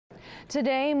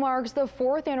Today marks the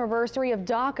 4th anniversary of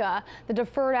DACA, the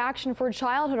Deferred Action for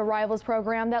Childhood Arrivals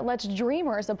program that lets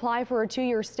dreamers apply for a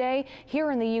 2-year stay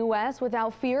here in the U.S.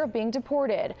 without fear of being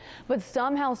deported. But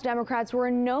some House Democrats were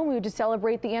in no mood to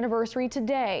celebrate the anniversary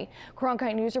today.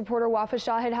 Cronkite News reporter Wafa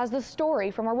Shahid has the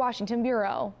story from our Washington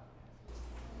bureau.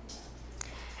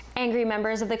 Angry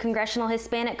members of the Congressional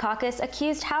Hispanic Caucus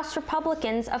accused House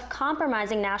Republicans of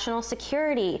compromising national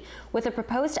security with a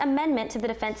proposed amendment to the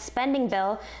defense spending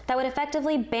bill that would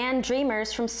effectively ban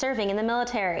dreamers from serving in the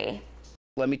military.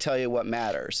 Let me tell you what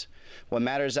matters. What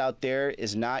matters out there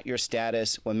is not your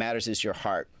status. What matters is your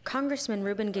heart. Congressman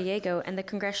Ruben Gallego and the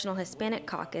Congressional Hispanic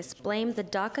Caucus blamed the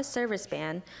DACA-service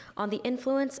ban on the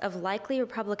influence of likely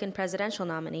Republican presidential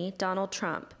nominee Donald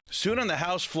Trump. Soon on the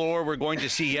House floor, we're going to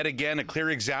see yet again a clear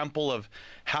example of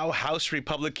how House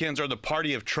Republicans are the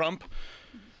party of Trump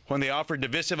when they offer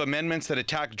divisive amendments that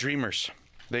attack dreamers.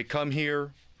 They come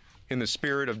here in the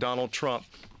spirit of Donald Trump.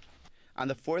 On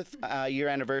the 4th year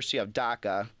anniversary of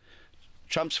DACA,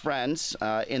 Trump's friends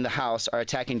in the House are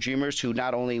attacking dreamers who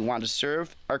not only want to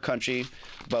serve our country,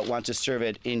 but want to serve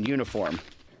it in uniform.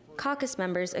 Caucus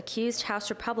members accused House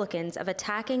Republicans of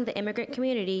attacking the immigrant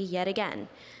community yet again,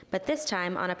 but this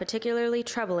time on a particularly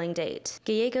troubling date.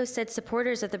 Gallego said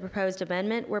supporters of the proposed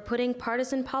amendment were putting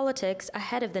partisan politics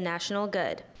ahead of the national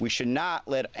good. We should not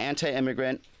let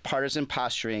anti-immigrant partisan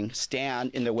posturing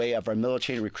stand in the way of our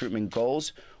military recruitment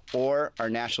goals or our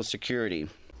national security.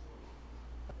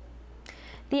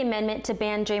 The amendment to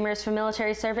ban dreamers from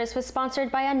military service was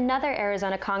sponsored by another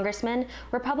Arizona congressman,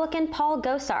 Republican Paul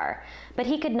Gosar, but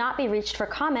he could not be reached for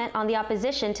comment on the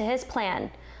opposition to his plan.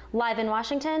 Live in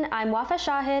Washington, I'm Wafa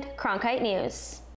Shahid, Cronkite News.